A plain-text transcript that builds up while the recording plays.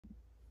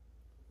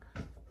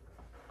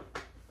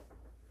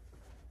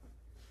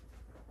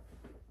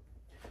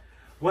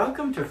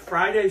Welcome to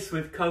Fridays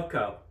with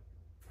Coco.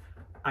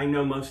 I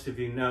know most of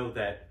you know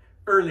that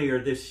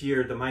earlier this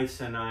year, the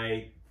mice and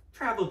I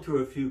traveled to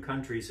a few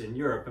countries in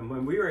Europe. And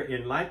when we were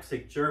in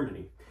Leipzig,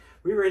 Germany,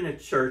 we were in a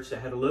church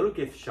that had a little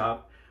gift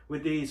shop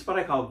with these, what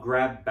I call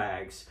grab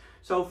bags.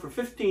 So for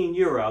 15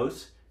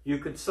 euros, you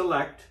could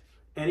select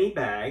any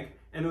bag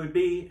and it would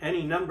be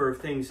any number of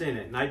things in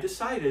it. And I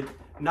decided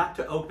not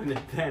to open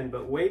it then,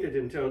 but waited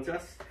until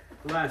just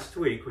last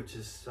week, which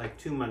is like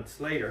 2 months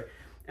later.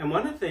 And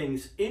one of the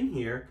things in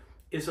here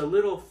is a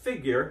little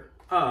figure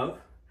of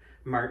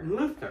Martin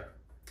Luther.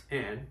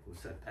 And we'll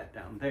set that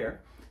down there.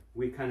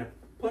 We kind of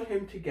put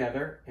him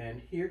together, and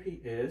here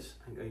he is.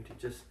 I'm going to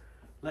just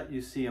let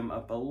you see him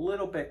up a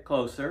little bit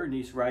closer, and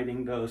he's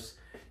writing those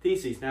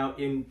theses. Now,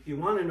 if you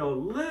want to know a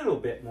little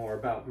bit more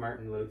about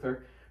Martin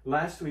Luther,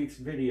 last week's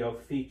video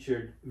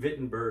featured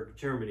Wittenberg,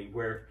 Germany,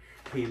 where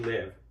he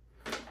lived.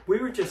 We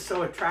were just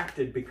so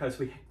attracted because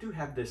we do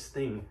have this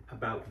thing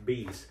about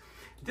bees.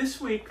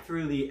 This week,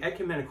 through the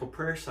ecumenical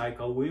prayer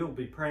cycle, we will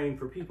be praying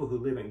for people who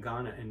live in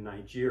Ghana and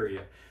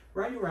Nigeria,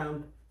 right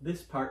around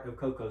this part of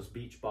Coco's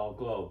beach ball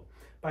globe.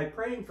 By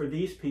praying for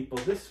these people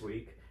this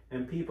week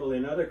and people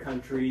in other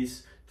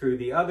countries through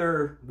the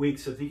other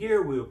weeks of the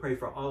year, we will pray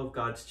for all of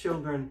God's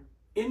children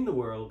in the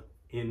world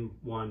in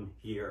 1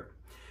 year.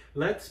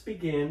 Let's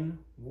begin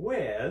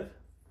with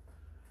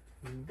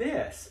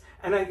this.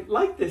 And I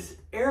like this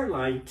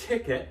airline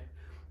ticket.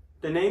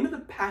 The name of the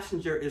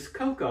passenger is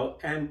Coco,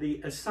 and the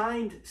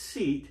assigned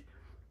seat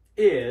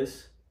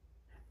is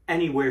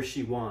Anywhere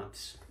She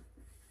Wants.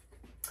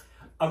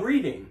 A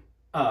reading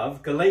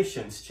of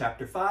Galatians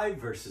chapter 5,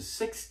 verses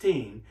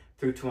 16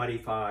 through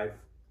 25.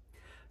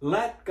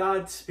 Let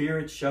God's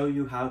Spirit show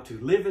you how to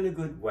live in a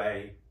good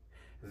way.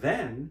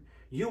 Then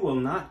you will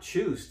not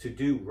choose to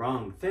do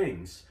wrong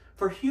things,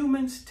 for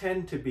humans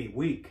tend to be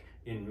weak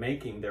in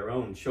making their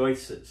own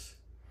choices.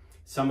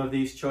 Some of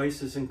these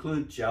choices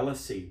include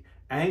jealousy,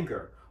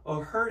 anger,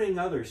 or hurting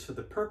others for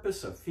the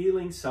purpose of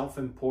feeling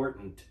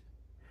self-important.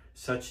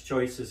 Such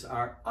choices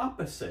are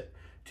opposite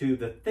to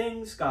the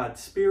things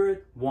God's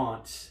Spirit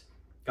wants.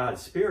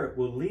 God's Spirit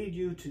will lead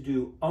you to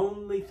do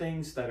only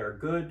things that are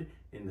good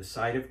in the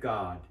sight of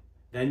God.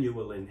 Then you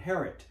will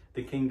inherit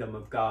the kingdom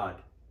of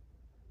God.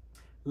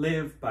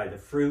 Live by the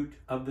fruit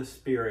of the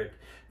Spirit,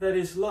 that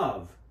is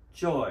love,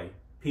 joy,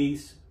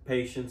 peace,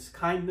 patience,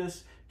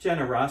 kindness,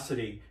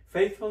 generosity,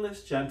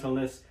 faithfulness,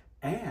 gentleness,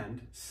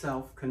 and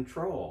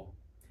self-control.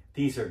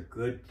 These are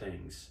good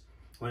things.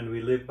 When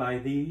we live by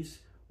these,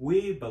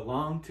 we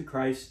belong to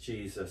Christ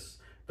Jesus,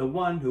 the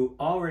one who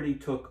already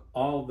took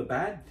all the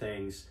bad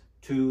things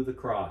to the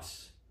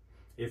cross.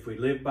 If we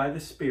live by the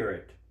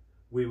Spirit,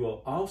 we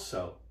will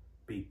also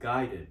be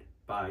guided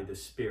by the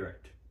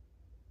Spirit.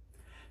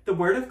 The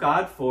Word of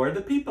God for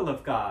the people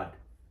of God.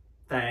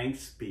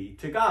 Thanks be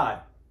to God.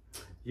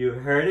 You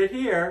heard it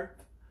here.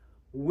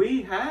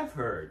 We have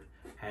heard,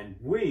 and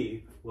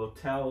we will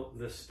tell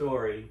the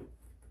story.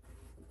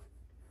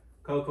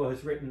 Coco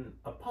has written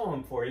a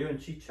poem for you,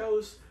 and she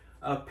chose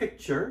a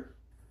picture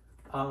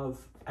of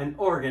an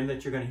organ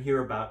that you're going to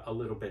hear about a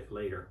little bit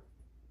later.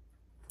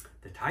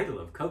 The title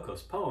of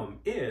Coco's poem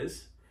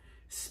is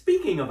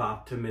Speaking of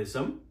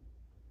Optimism.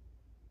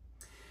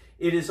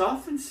 It is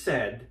often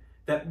said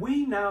that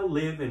we now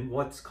live in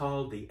what's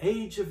called the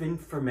age of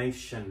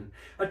information,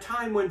 a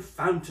time when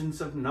fountains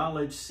of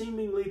knowledge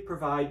seemingly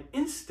provide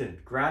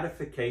instant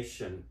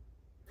gratification.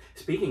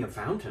 Speaking of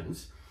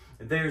fountains,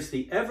 there's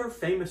the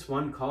ever-famous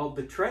one called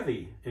the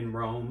Trevi in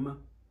Rome.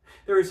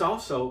 There is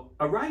also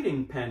a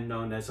writing pen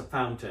known as a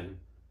fountain,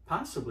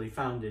 possibly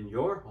found in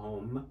your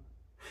home.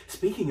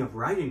 Speaking of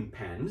writing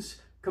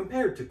pens,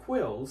 compared to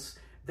quills,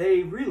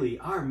 they really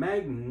are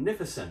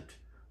magnificent,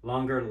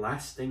 longer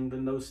lasting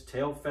than those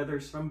tail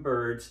feathers from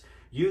birds,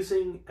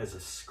 using as a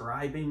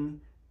scribing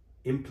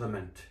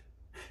implement.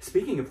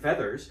 Speaking of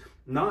feathers,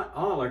 not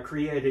all are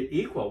created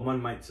equal,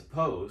 one might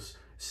suppose.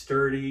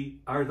 Sturdy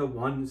are the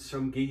ones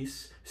from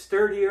geese,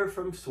 sturdier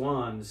from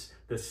swans,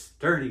 the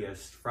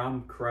sturdiest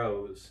from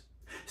crows.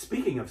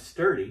 Speaking of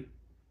sturdy,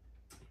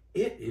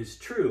 it is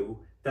true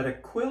that a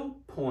quill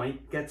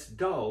point gets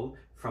dull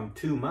from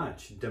too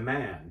much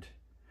demand.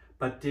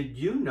 But did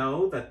you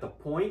know that the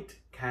point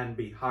can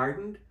be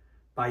hardened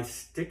by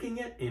sticking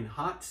it in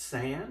hot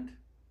sand?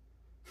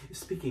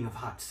 Speaking of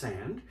hot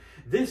sand,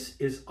 this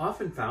is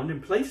often found in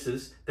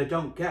places that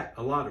don't get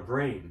a lot of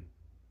rain.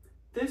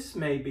 This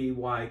may be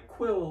why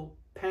quill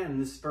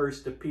pens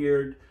first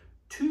appeared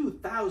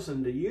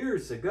 2,000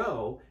 years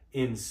ago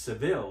in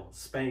Seville,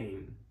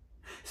 Spain.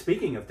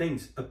 Speaking of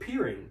things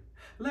appearing,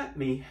 let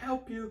me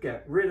help you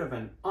get rid of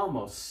an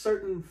almost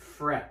certain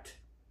fret.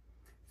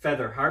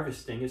 Feather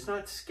harvesting is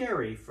not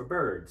scary for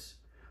birds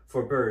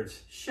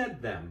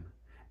shed them,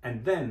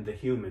 and then the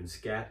humans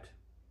get.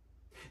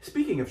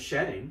 Speaking of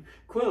shedding,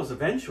 quills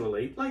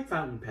eventually, like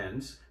fountain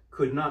pens,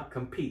 could not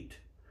compete,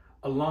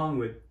 along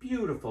with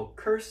beautiful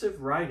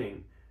cursive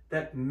writing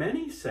that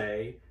many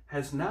say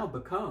has now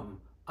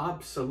become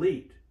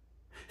obsolete.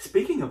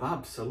 Speaking of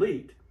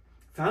obsolete,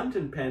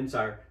 fountain pens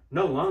are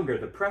no longer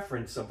the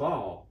preference of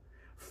all.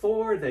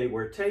 4 they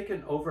were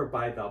taken over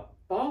by the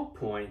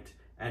ballpoint,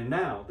 and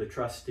now the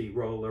trusty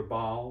roller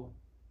ball.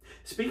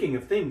 Speaking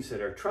of things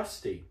that are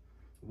trusty,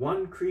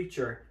 one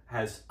creature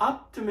has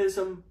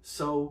optimism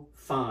so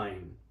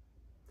fine.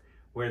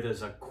 Where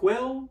there's a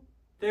quill,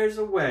 there's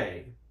a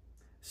way,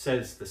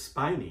 says the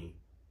spiny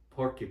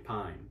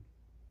porcupine.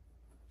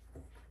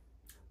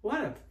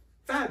 What a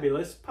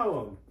fabulous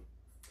poem.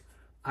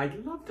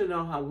 I'd love to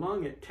know how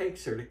long it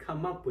takes her to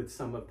come up with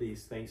some of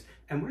these things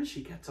and where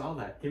she gets all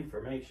that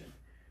information.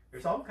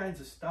 There's all kinds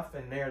of stuff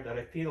in there that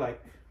I feel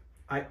like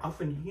I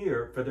often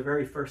hear for the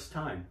very first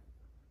time.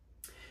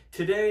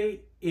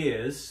 Today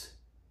is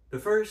the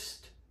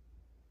first,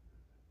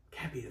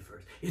 can't be the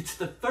first, it's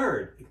the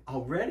third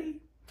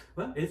already?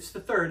 Well, it's the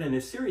third in a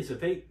series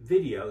of 8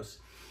 videos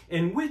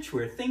in which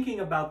we're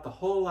thinking about the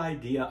whole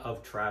idea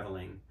of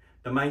traveling.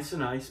 The mice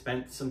and I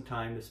spent some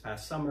time this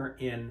past summer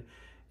in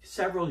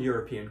several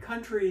European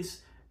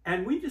countries,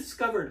 and we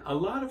discovered a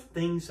lot of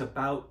things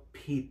about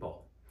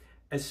people,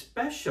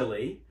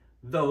 especially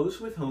those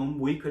with whom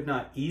we could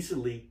not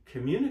easily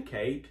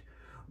communicate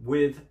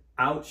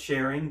without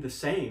sharing the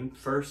same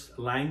first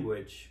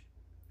language.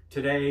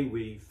 Today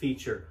we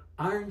feature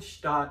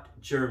Arnstadt,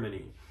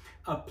 Germany,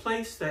 a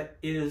place that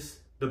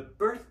is the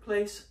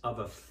birthplace of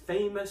a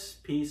famous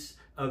piece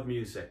of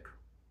music.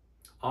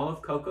 All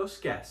of Coco's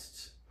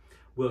guests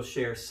will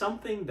share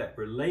something that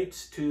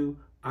relates to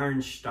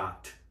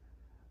Arnstadt,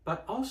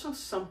 but also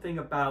something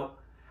about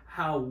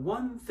how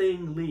one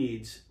thing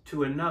leads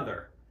to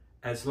another,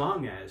 as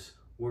long as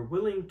we're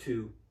willing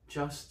to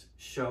just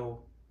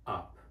show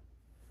up.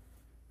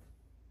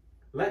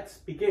 Let's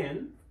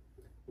begin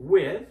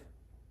with,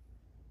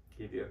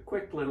 give you a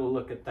quick little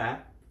look at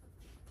that.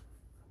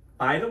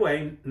 By the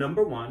way,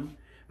 number 1,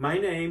 my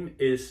name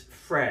is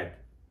Fred.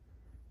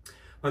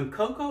 When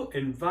Coco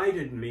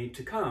invited me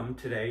to come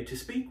today to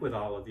speak with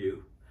all of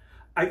you,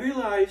 I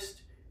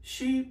realized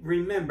she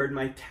remembered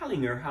my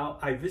telling her how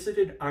I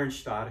visited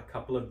Arnstadt a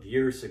couple of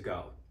years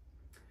ago,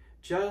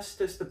 just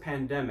as the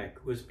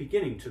pandemic was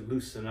beginning to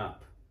loosen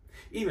up.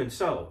 Even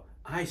so,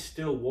 I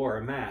still wore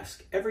a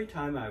mask every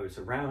time I was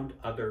around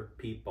other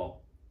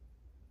people.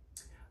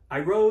 I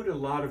rode a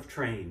lot of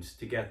trains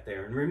to get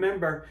there and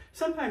remember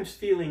sometimes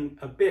feeling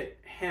a bit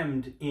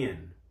hemmed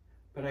in.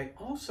 But I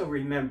also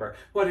remember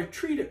what a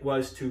treat it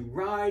was to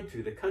ride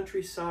through the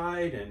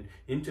countryside and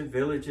into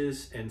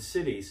villages and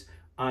cities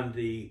on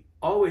the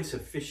always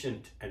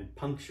efficient and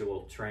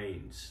punctual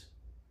trains.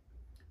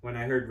 When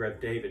I heard Rev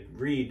David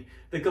read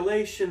the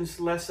Galatians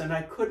lesson,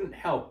 I couldn't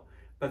help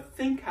but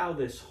think how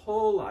this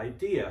whole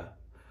idea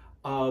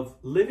of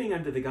living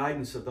under the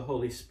guidance of the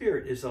Holy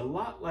Spirit is a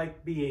lot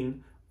like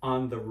being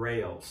on the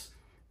rails,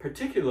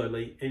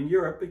 particularly in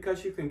Europe,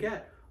 because you can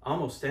get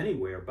almost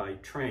anywhere by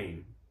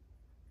train.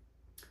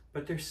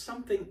 But there's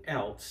something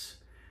else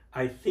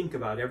I think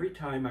about every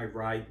time I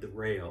ride the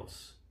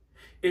rails.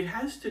 It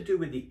has to do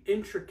with the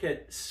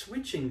intricate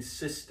switching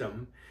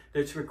system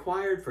that's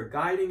required for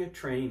guiding a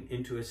train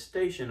into a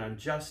station on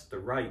just the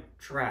right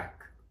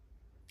track.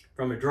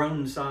 From a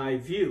drone's eye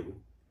view,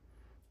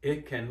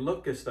 it can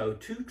look as though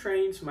 2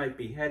 trains might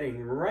be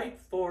heading right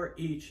for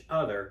each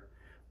other,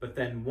 but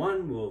then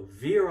one will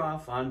veer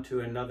off onto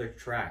another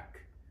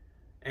track.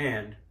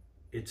 And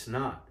it's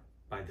not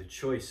by the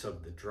choice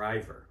of the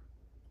driver.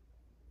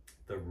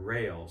 The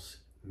rails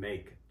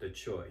make the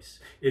choice.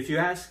 If you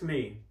ask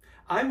me,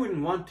 I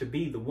wouldn't want to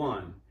be the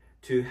one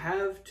to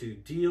have to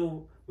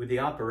deal with the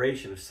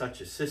operation of such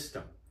a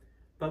system.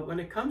 But when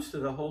it comes to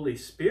the Holy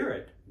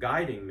Spirit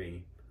guiding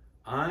me,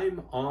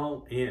 I'm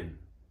all in.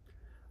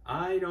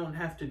 I don't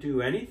have to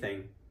do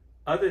anything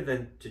other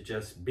than to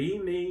just be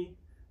me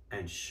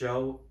and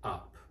show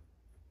up.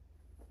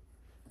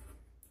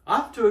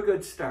 Off to a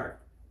good start.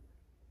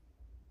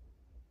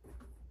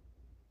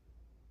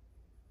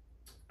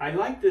 I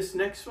like this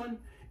next one,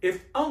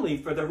 if only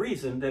for the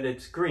reason that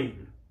it's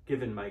green,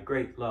 given my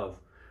great love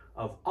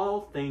of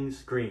all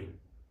things green,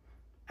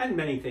 and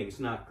many things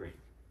not green.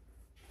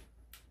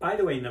 By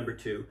the way, number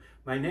 2,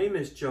 my name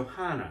is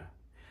Johanna,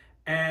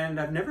 and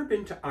I've never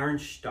been to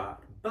Arnstadt,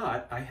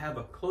 but I have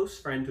a close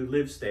friend who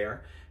lives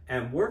there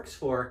and works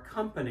for a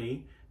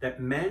company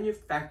that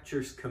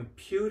manufactures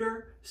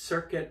computer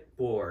circuit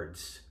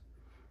boards.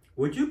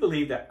 Would you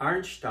believe that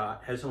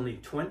Arnstadt has only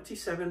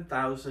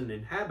 27,000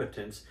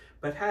 inhabitants,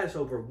 but has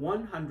over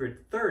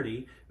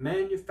 130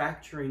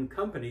 manufacturing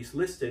companies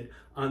listed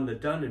on the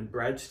Dun &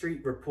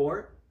 Bradstreet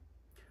report?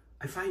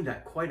 I find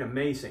that quite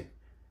amazing,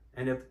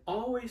 and have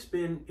always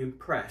been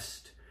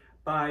impressed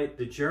by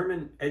the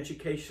German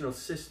educational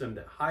system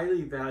that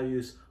highly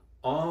values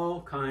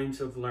all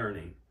kinds of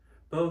learning,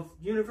 both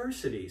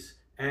universities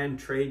and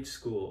trade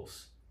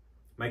schools.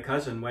 My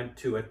cousin went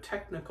to a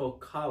technical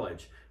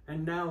college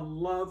and now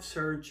loves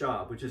her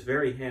job, which is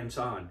very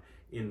hands-on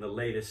in the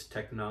latest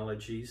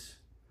technologies.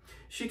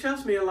 She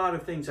tells me a lot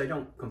of things I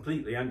don't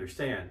completely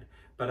understand,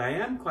 but I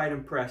am quite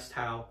impressed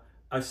how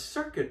a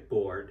circuit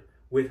board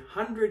with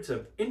hundreds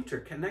of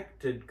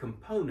interconnected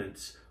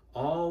components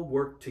all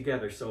work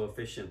together so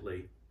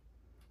efficiently.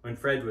 When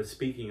Fred was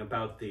speaking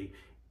about the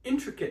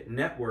intricate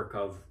network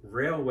of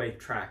railway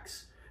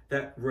tracks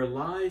that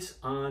relies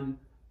on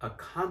a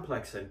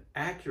complex and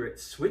accurate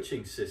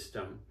switching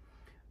system,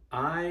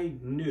 I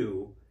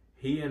knew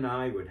he and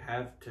I would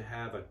have to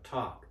have a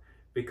talk,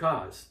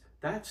 because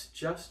that's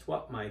just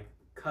what my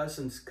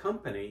cousin's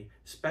company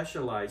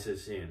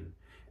specializes in.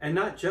 And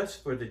not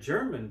just for the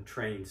German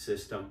train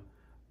system,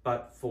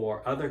 but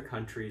for other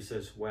countries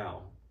as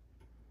well.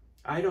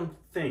 I don't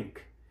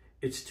think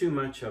it's too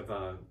much of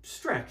a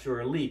stretch or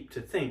a leap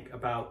to think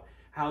about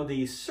how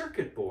these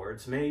circuit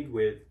boards made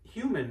with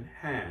human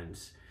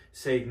hands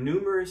save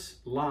numerous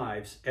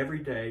lives every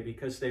day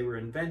because they were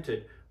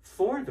invented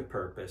for the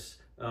purpose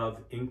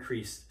of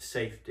increased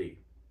safety.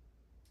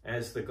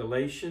 As the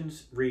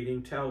Galatians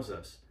reading tells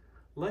us,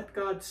 let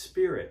God's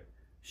Spirit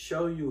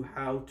show you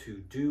how to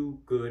do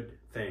good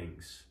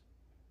things.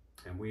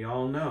 And we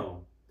all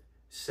know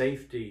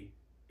safety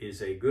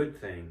is a good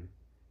thing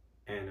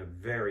and a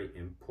very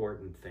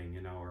important thing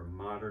in our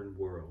modern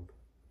world.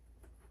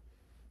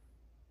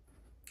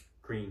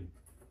 Green.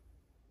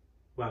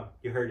 Well,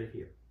 you heard it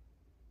here.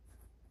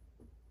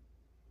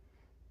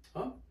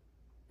 Oh,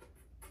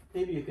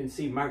 maybe you can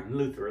see Martin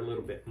Luther a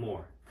little bit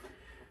more.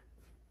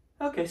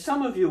 Okay,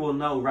 some of you will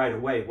know right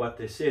away what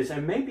this is,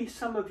 and maybe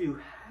some of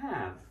you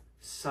have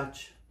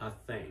such a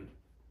thing.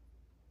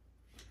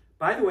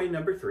 By the way,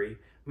 number 3,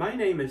 my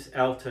name is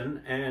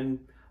Elton,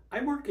 and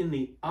I work in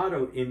the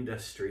auto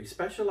industry,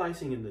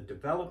 specializing in the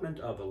development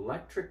of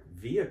electric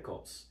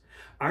vehicles.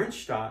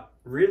 Arnstadt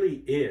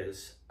really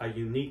is a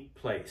unique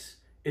place.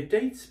 It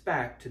dates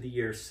back to the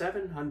year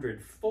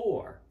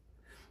 704,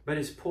 but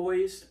is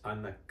poised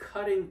on the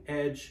cutting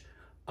edge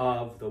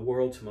of the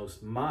world's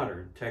most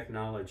modern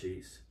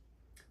technologies.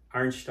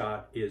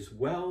 Arnstadt is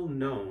well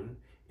known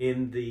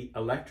in the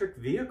electric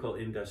vehicle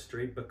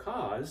industry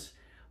because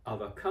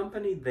of a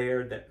company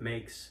there that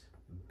makes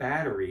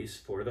batteries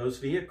for those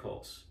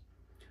vehicles.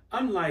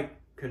 Unlike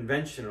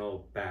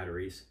conventional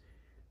batteries,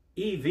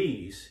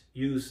 EVs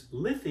use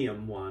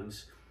lithium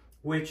ones,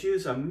 which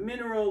use a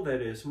mineral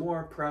that is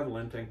more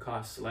prevalent and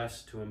costs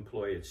less to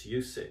employ its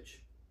usage.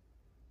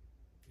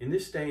 In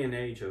this day and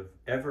age of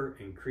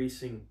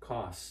ever-increasing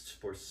costs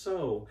for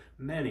so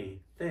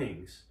many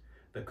things,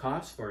 the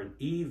cost for an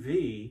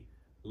EV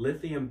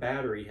lithium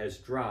battery has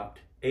dropped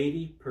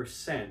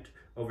 80%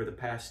 over the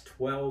past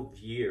 12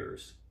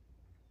 years.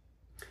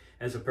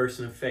 As a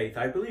person of faith,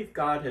 I believe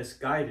God has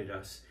guided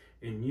us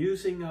in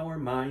using our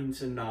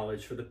minds and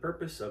knowledge for the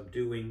purpose of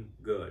doing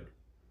good.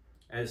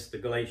 As the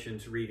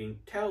Galatians reading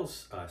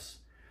tells us,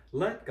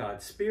 let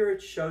God's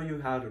Spirit show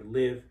you how to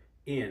live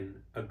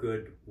in a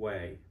good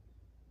way.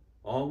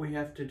 All we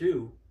have to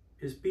do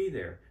is be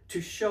there,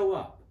 to show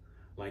up,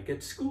 like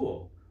at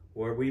school,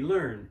 where we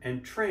learn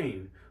and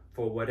train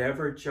for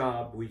whatever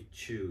job we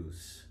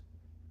choose.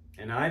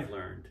 And I've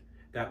learned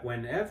that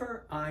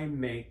whenever I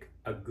make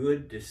a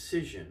good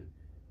decision,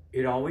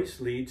 it always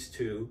leads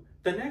to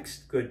the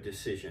next good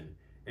decision.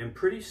 And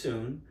pretty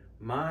soon,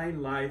 my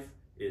life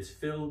is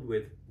filled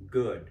with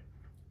good,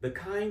 the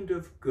kind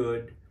of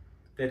good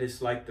that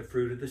is like the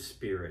fruit of the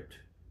Spirit.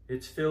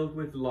 It's filled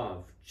with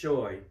love,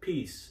 joy,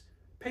 peace,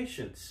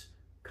 patience,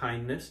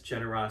 kindness,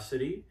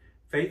 generosity,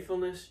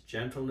 faithfulness,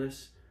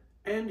 gentleness,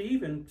 and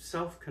even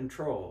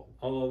self-control,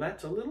 although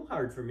that's a little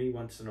hard for me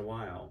once in a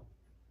while.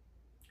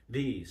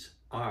 These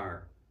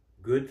are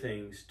good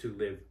things to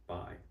live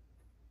by.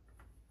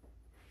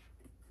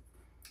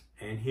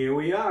 And here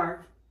we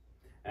are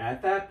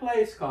at that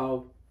place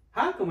called,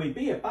 how can we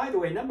be it? By the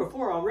way, number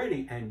 4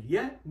 already, and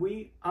yet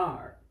we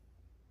are.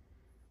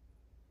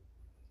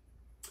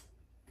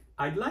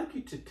 I'd like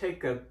you to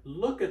take a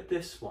look at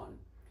this one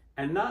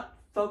and not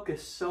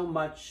focus so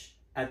much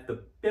at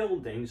the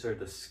buildings or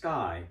the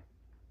sky,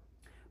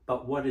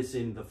 but what is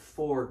in the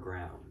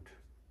foreground.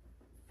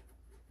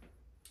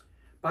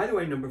 By the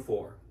way, number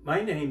 4,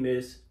 my name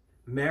is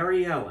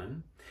Mary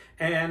Ellen,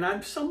 and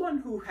I'm someone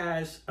who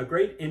has a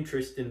great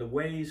interest in the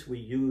ways we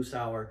use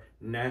our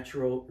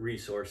natural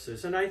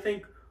resources, and I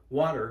think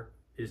water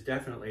is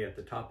definitely at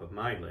the top of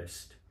my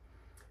list.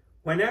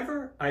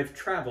 Whenever I've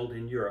traveled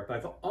in Europe,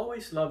 I've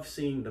always loved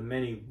seeing the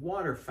many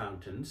water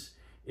fountains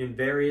in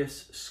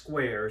various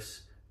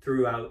squares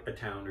throughout a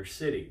town or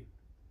city.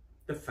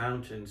 The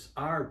fountains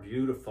are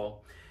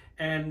beautiful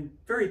and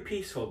very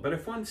peaceful, but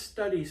if one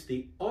studies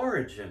the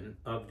origin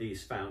of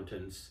these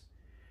fountains,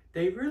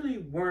 they really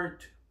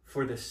weren't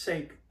for the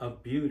sake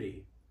of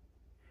beauty.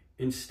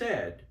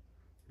 Instead,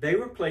 they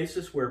were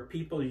places where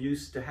people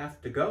used to have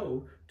to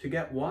go to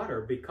get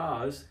water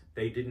because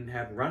they didn't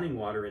have running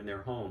water in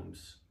their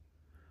homes.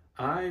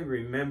 I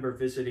remember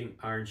visiting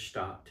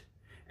Arnstadt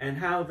and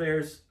how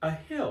there's a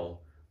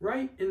hill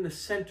right in the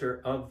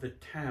center of the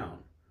town,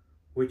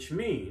 which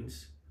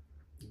means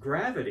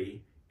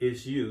gravity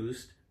is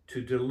used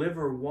to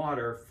deliver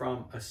water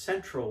from a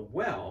central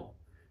well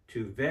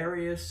to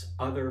various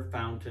other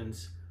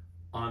fountains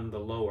on the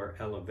lower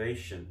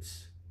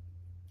elevations.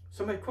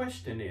 So my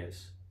question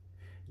is,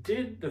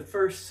 did the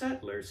first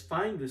settlers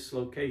find this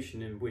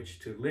location in which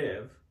to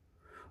live,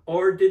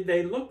 or did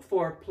they look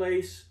for a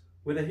place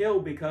with a hill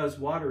because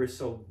water is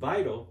so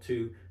vital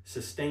to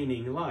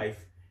sustaining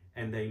life,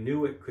 and they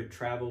knew it could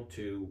travel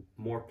to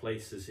more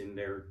places in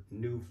their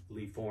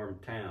newly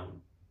formed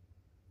town.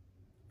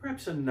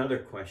 Perhaps another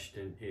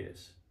question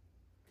is,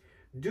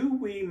 do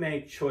we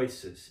make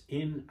choices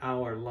in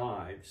our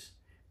lives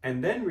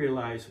and then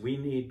realize we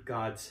need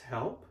God's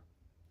help?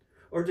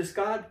 Or does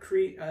God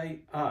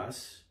create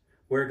us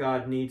where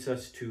God needs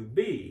us to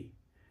be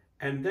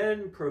and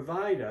then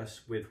provide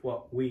us with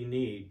what we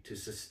need to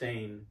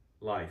sustain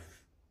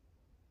life?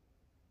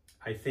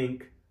 I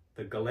think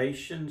the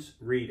Galatians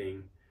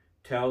reading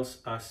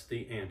tells us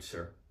the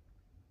answer,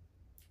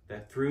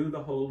 that through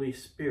the Holy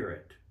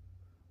Spirit,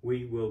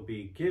 we will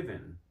be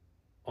given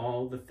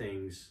all the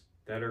things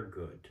that are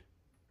good.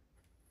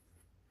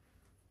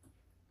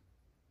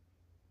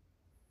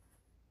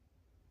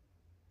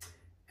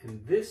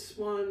 And this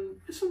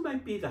one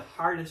might be the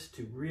hardest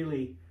to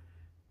really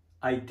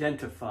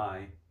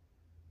identify,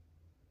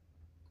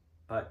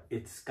 but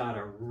it's got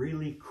a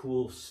really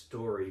cool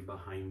story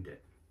behind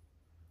it.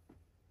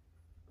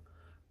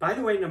 By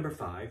the way, number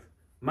 5,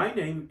 my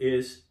name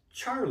is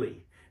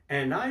Charlie,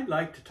 and I'd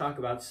like to talk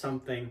about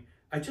something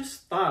I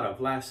just thought of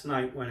last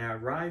night when I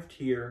arrived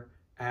here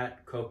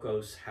at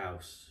Coco's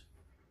house.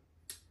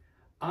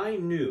 I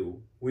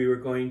knew we were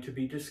going to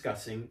be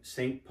discussing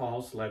St.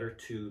 Paul's letter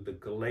to the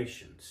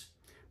Galatians,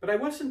 but I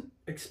wasn't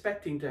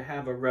expecting to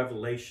have a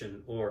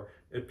revelation or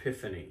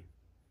epiphany.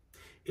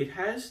 It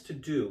has to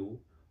do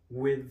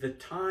with the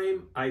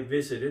time I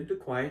visited the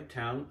quiet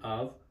town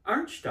of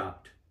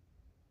Arnstadt.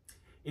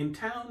 In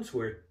towns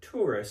where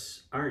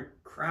tourists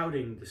aren't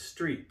crowding the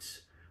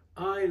streets,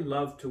 I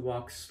love to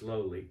walk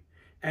slowly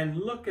and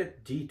look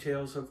at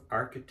details of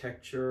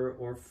architecture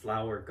or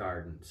flower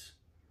gardens.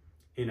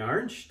 In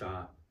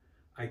Arnstadt,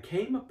 I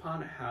came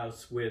upon a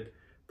house with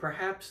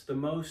perhaps the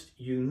most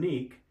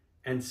unique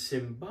and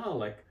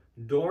symbolic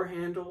door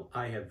handle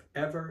I have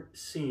ever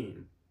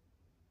seen.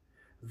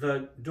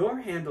 The door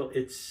handle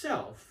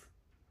itself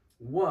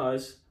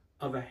was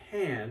of a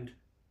hand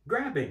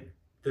grabbing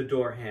the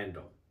door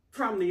handle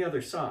from the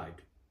other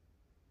side.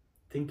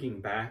 Thinking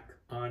back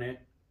on it,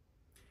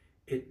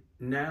 it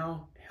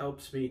now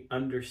helps me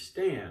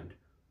understand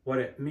what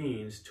it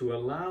means to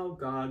allow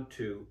God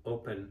to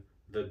open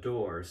the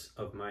doors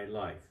of my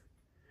life,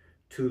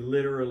 to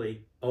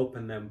literally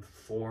open them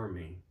for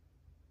me.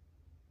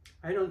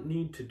 I don't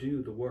need to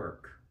do the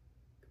work,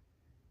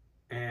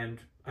 and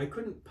I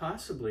couldn't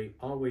possibly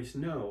always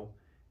know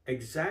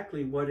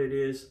exactly what it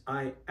is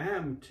I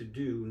am to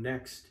do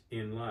next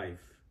in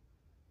life,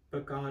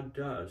 but God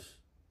does.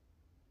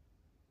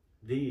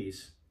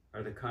 These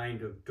are the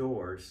kind of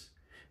doors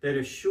that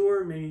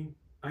assure me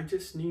I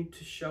just need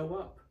to show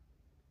up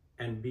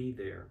and be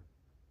there.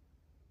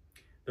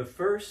 The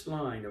first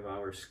line of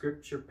our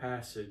scripture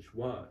passage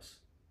was,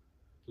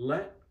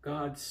 "Let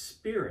God's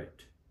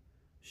Spirit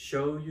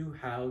show you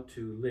how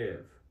to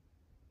live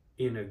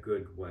in a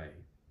good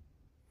way."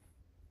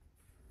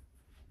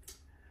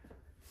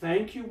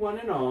 Thank you, one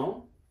and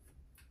all,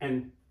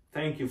 and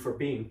thank you for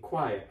being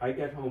quiet. I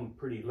get home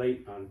pretty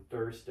late on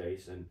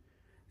Thursdays, and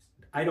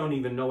I don't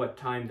even know what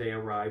time they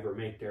arrive or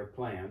make their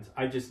plans.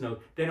 I just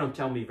know they don't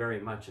tell me very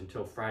much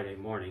until Friday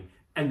morning,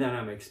 and then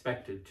I'm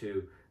expected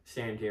to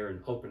stand here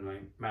and open my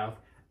mouth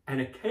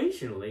and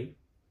occasionally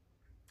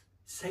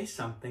say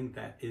something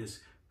that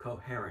is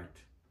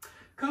coherent.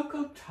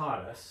 Coco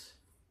taught us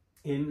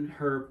in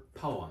her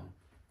poem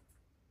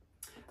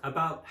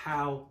about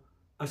how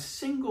a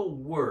single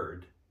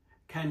word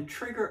can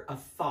trigger a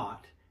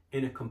thought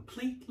in a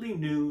completely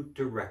new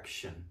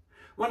direction.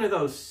 One of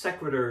those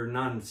sequitur,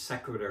 non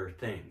sequitur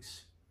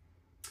things.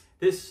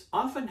 This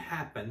often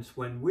happens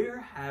when we're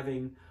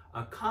having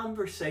a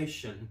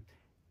conversation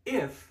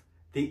if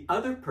the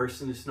other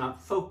person is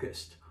not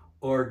focused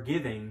or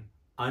giving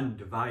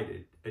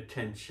undivided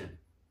attention.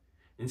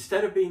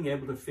 Instead of being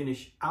able to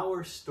finish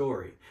our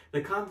story,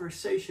 the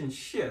conversation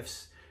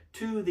shifts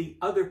to the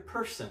other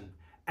person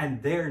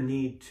and their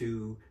need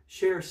to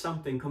share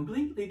something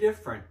completely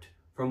different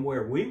from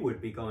where we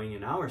would be going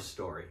in our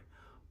story,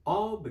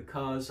 all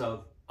because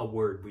of a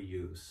word we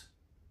use.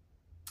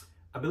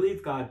 I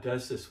believe God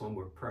does this when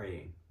we're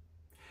praying.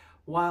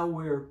 While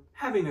we're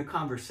having a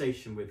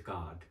conversation with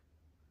God,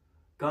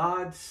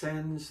 God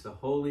sends the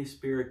Holy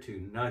Spirit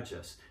to nudge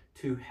us,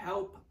 to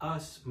help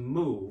us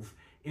move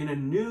in a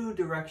new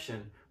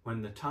direction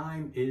when the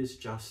time is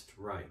just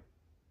right.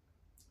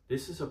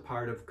 This is a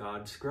part of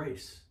God's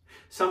grace,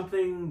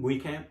 something we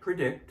can't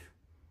predict,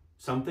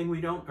 something we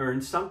don't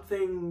earn,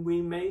 something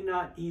we may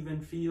not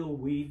even feel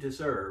we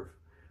deserve,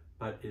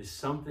 but is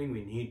something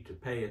we need to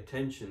pay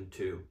attention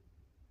to.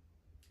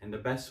 And the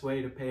best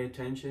way to pay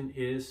attention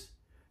is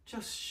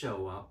just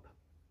show up.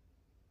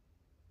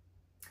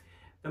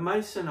 The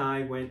mice and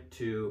I went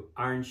to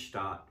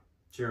Arnstadt,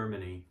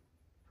 Germany.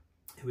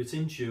 It was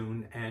in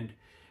June, and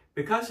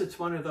because it's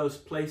one of those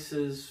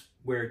places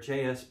where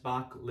J.S.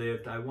 Bach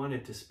lived, I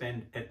wanted to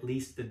spend at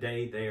least the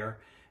day there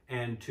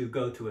and to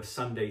go to a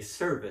Sunday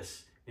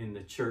service in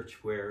the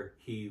church where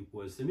he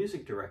was the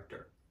music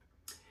director.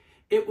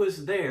 It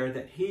was there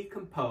that he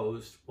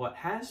composed what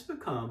has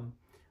become,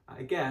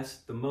 I guess,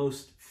 the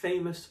most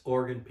famous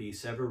organ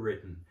piece ever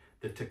written,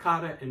 the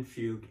Toccata and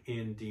Fugue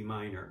in D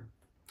minor.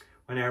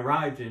 When I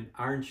arrived in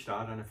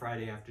Arnstadt on a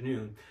Friday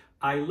afternoon,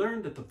 I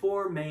learned that the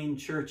 4 main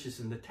churches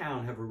in the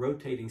town have a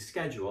rotating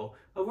schedule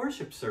of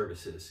worship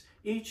services.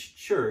 Each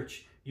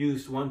church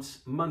used once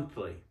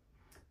monthly,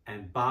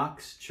 and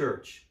Bach's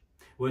church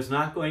was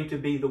not going to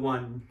be the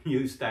one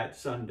used that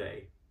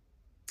Sunday.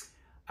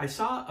 I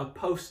saw a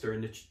poster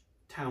in the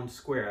town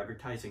square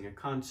advertising a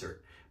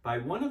concert by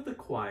one of the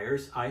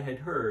choirs I had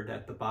heard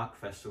at the Bach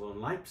Festival in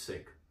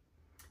Leipzig.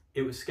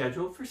 It was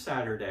scheduled for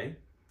Saturday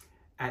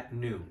at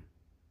noon,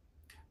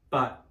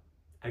 but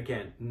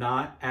again,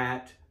 not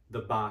at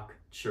the Bach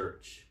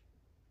church.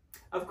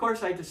 Of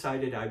course, I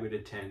decided I would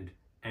attend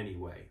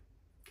anyway.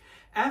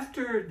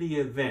 After the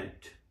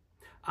event,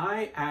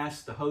 I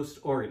asked the host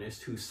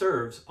organist, who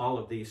serves all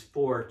of these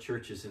 4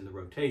 churches in the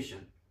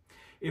rotation,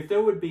 if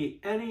there would be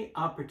any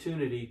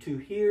opportunity to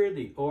hear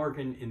the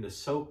organ in the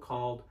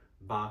so-called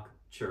Bach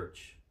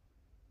church.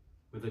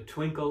 With a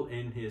twinkle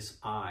in his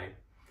eye,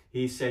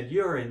 he said,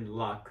 "You're in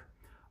luck.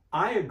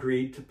 I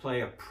agreed to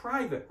play a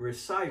private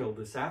recital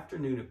this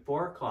afternoon at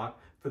 4 o'clock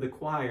for the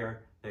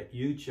choir that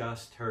you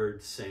just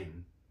heard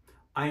sing.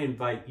 I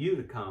invite you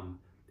to come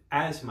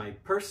as my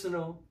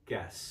personal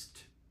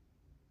guest."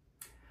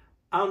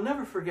 I'll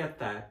never forget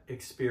that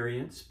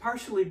experience,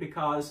 partially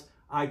because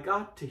I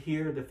got to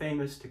hear the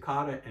famous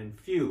Toccata and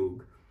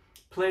Fugue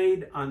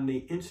played on the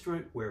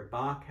instrument where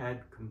Bach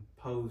had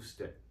composed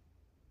it.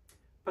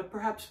 But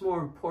perhaps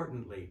more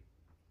importantly,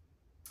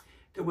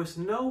 there was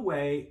no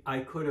way I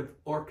could have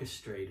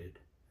orchestrated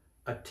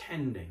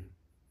attending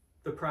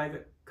the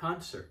private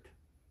concert.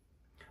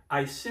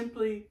 I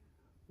simply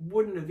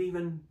wouldn't have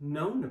even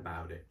known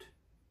about it.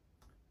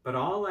 But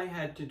all I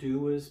had to do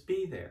was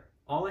be there.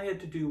 All I had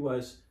to do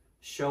was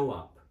show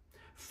up,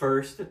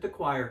 first at the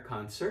choir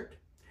concert,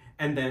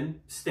 and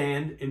then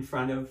stand in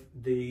front of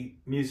the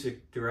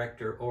music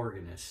director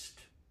organist,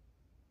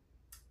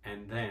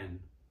 and then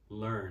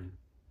learn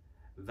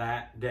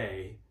that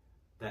day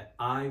that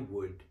I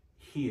would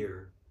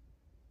hear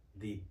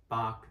the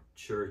Bach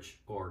church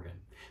organ.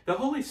 The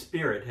Holy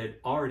Spirit had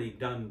already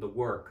done the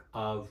work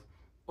of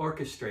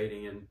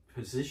orchestrating and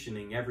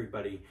positioning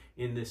everybody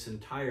in this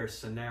entire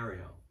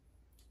scenario.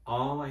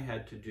 All I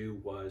had to do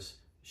was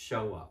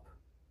show up.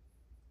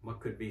 What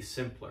could be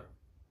simpler?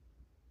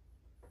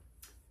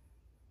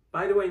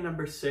 By the way,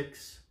 number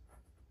 6,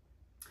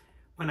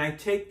 when I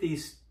take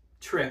these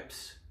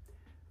trips,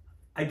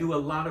 I do a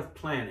lot of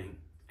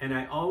planning, and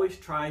I always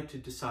try to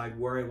decide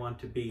where I want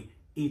to be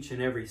each and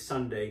every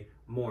Sunday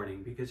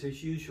morning, because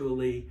there's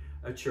usually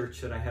a church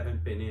that I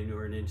haven't been in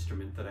or an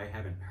instrument that I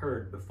haven't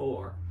heard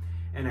before.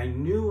 And I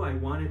knew I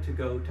wanted to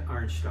go to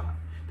Arnstadt.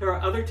 There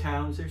are other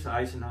towns, there's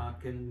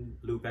Eisenach and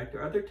Lübeck,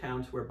 there are other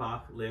towns where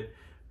Bach lived,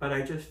 but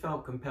I just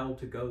felt compelled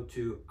to go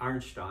to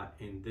Arnstadt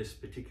in this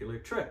particular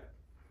trip.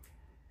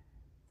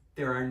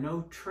 There are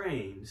no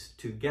trains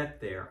to get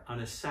there on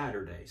a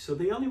Saturday, so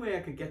the only way I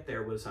could get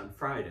there was on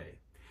Friday.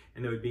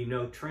 And there would be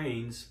no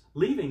trains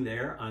leaving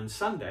there on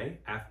Sunday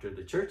after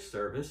the church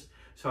service,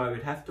 so I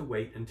would have to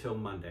wait until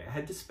Monday. I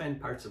had to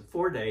spend parts of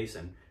 4 days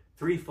and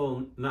 3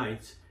 full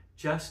nights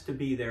just to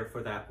be there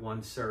for that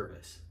one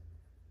service.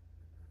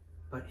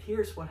 But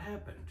here's what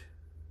happened.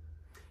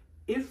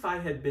 If I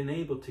had been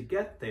able to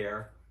get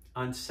there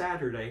on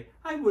Saturday,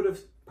 I would have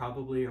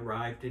probably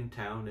arrived in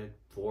town at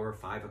 4 or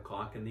 5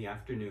 o'clock in the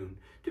afternoon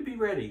to be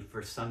ready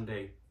for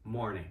Sunday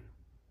morning.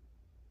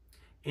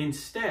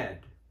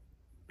 Instead,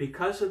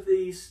 because of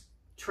these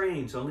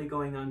trains only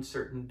going on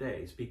certain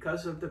days,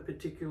 because of the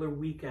particular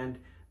weekend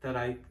that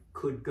I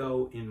could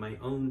go in my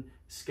own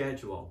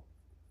schedule,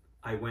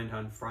 I went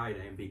on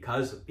Friday. And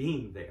because of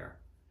being there,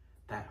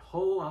 that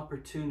whole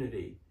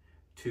opportunity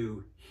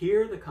to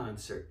hear the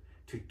concert,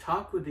 to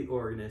talk with the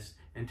organist,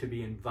 and to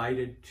be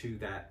invited to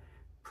that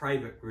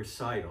private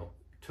recital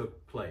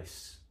took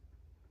place.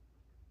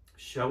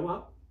 Show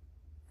up.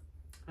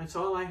 That's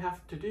all I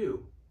have to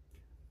do.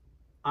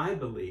 I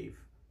believe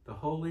the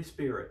Holy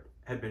Spirit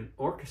had been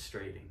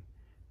orchestrating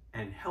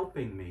and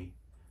helping me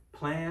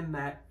plan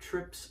that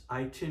trip's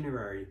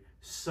itinerary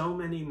so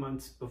many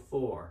months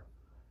before,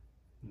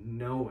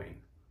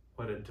 knowing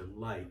what a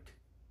delight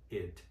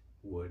it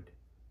would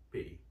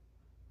be.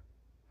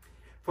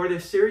 For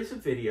this series of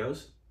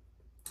videos,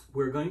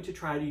 we're going to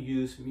try to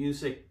use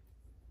music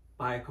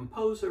by a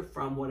composer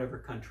from whatever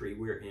country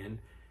we're in.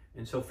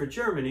 And so for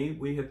Germany,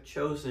 we have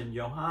chosen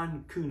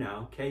Johann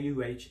Kuhnau,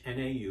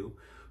 K-U-H-N-A-U,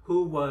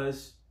 who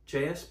was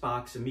J.S.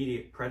 Bach's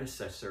immediate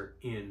predecessor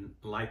in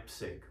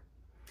Leipzig.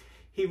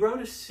 He wrote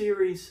a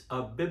series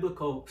of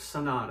biblical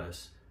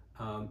sonatas,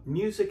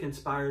 music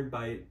inspired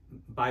by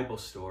Bible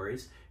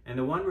stories, and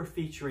the one we're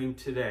featuring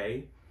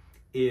today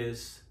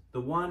is the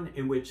one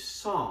in which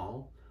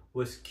Saul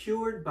was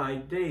cured by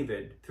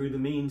David through the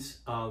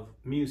means of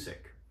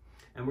music.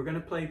 And we're going to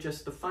play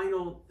just the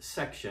final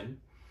section,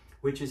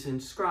 which is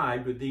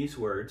inscribed with these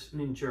words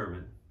in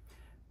German.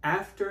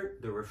 After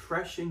the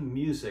refreshing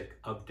music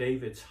of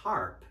David's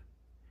harp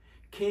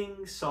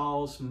King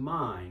Saul's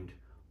mind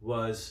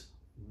was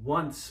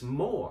once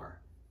more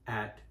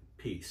at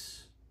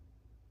peace.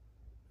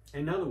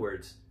 In other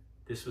words,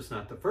 this was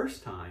not the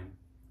first time,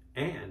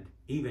 and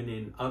even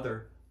in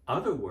other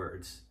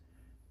words,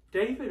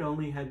 David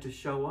only had to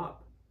show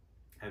up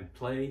and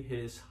play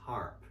his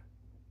harp,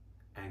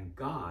 and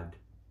God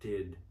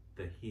did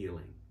the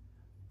healing.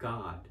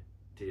 God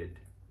did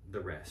the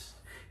rest.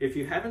 If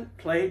you haven't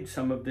played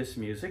some of this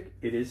music,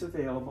 it is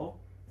available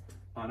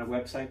on a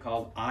website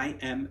called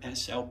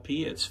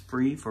IMSLP. It's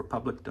free for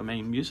public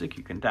domain music.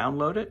 You can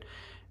download it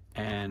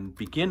and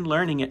begin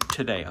learning it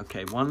today.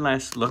 Okay, one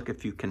last look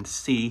if you can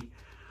see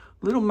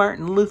little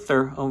Martin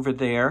Luther over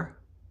there.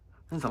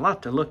 There's a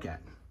lot to look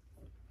at.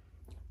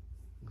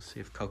 Let's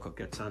see if Coco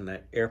gets on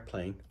that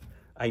airplane.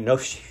 I know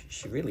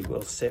she really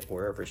will sit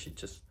wherever she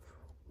just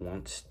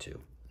wants to.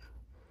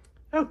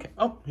 Okay,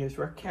 oh, here's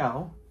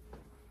Raquel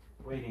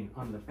waiting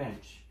on the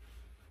bench.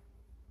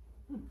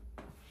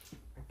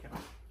 Raquel.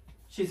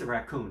 She's a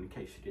raccoon, in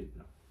case you didn't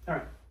know. All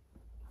right.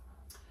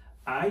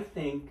 I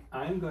think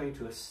I'm going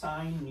to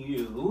assign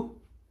you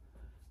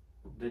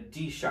the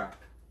D sharp.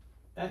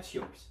 That's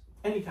yours,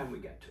 anytime we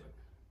get to it.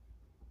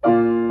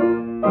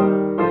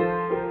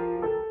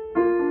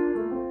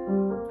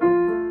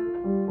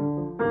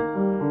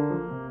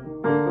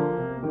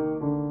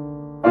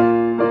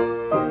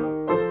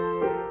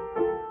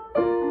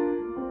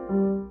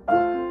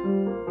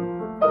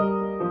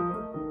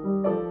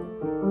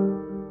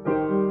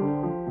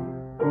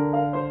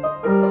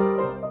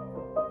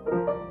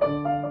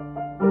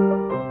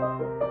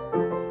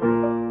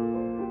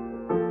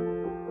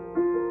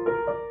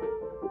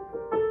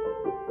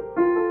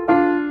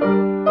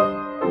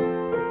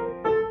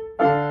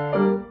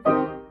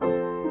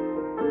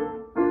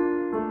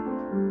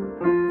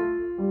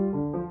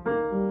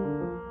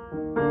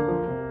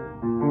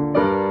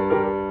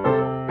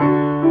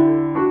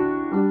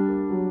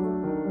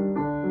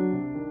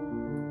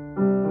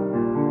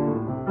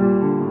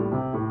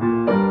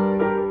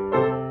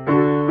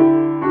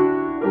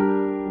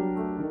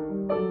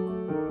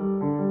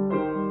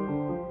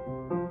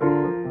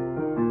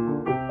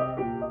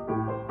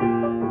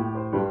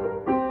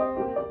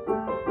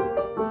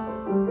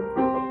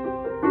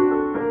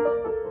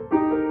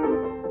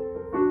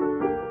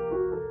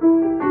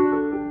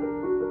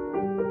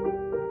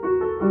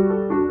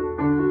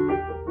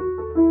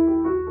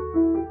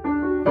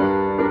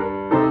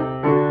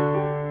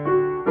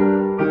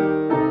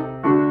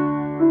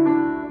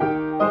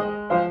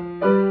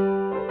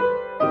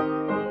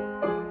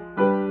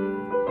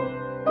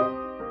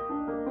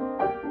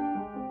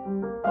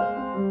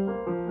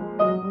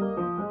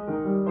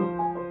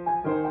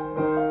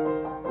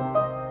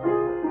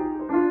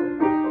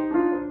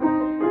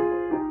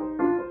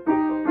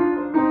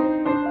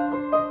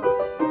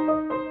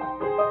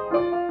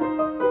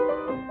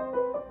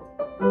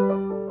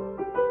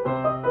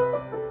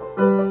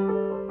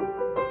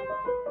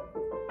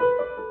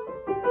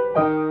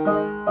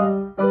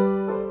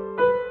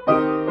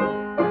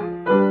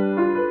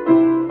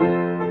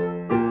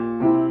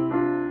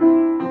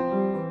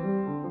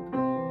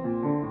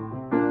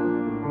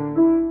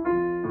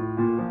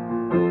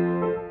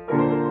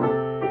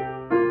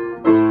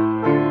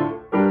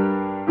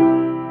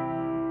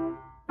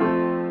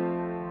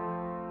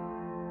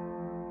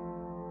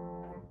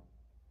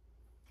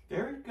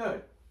 Very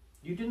good.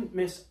 You didn't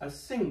miss a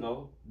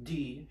single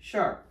D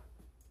sharp.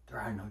 There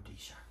are no D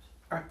sharps.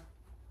 All right.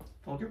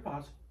 Hold your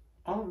paws.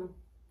 All of them.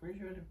 Where's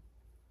your other?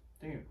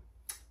 There you go.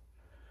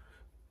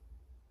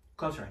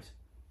 Close your eyes.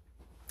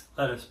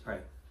 Let us pray.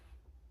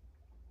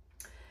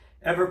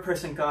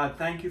 Ever-present God,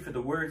 thank you for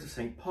the words of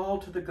St. Paul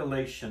to the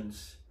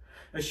Galatians,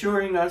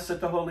 assuring us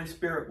that the Holy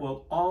Spirit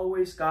will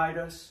always guide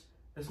us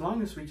as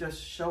long as we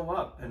just show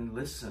up and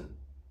listen.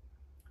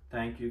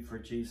 Thank you for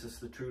Jesus,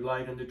 the true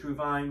light and the true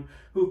vine,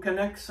 who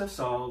connects us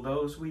all,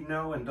 those we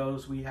know and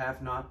those we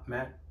have not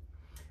met.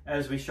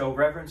 As we show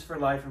reverence for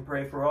life and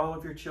pray for all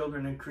of your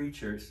children and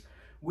creatures,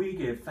 we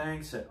give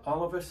thanks that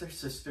all of us are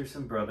sisters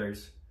and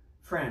brothers,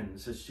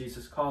 friends, as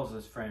Jesus calls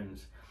us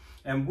friends.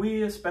 And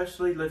we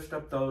especially lift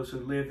up those who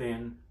live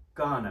in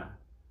Ghana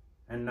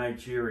and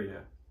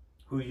Nigeria,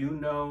 who you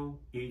know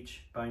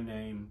each by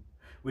name.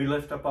 We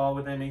lift up all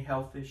with any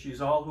health issues,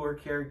 all who are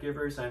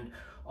caregivers, and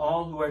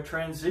all who are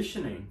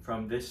transitioning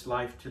from this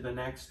life to the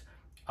next,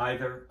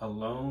 either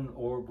alone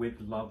or with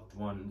loved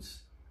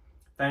ones.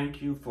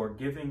 Thank you for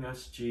giving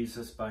us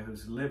Jesus, by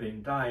whose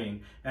living,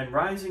 dying, and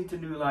rising to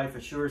new life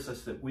assures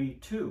us that we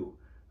too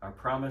are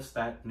promised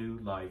that new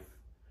life.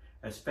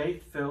 As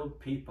faith-filled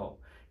people,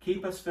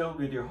 keep us filled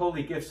with your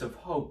holy gifts of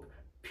hope,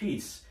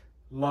 peace,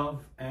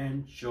 love,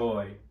 and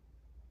joy.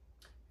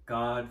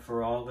 God,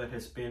 for all that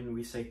has been,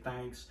 we say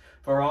thanks.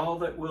 For all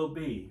that will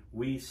be,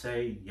 we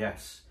say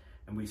yes.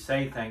 And we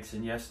say thanks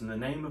and yes in the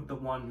name of the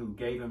one who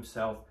gave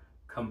himself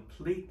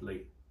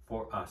completely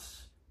for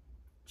us,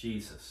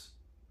 Jesus.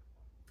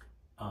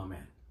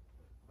 Amen.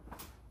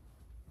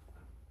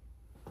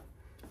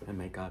 And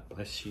may God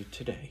bless you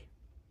today.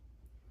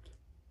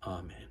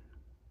 Amen.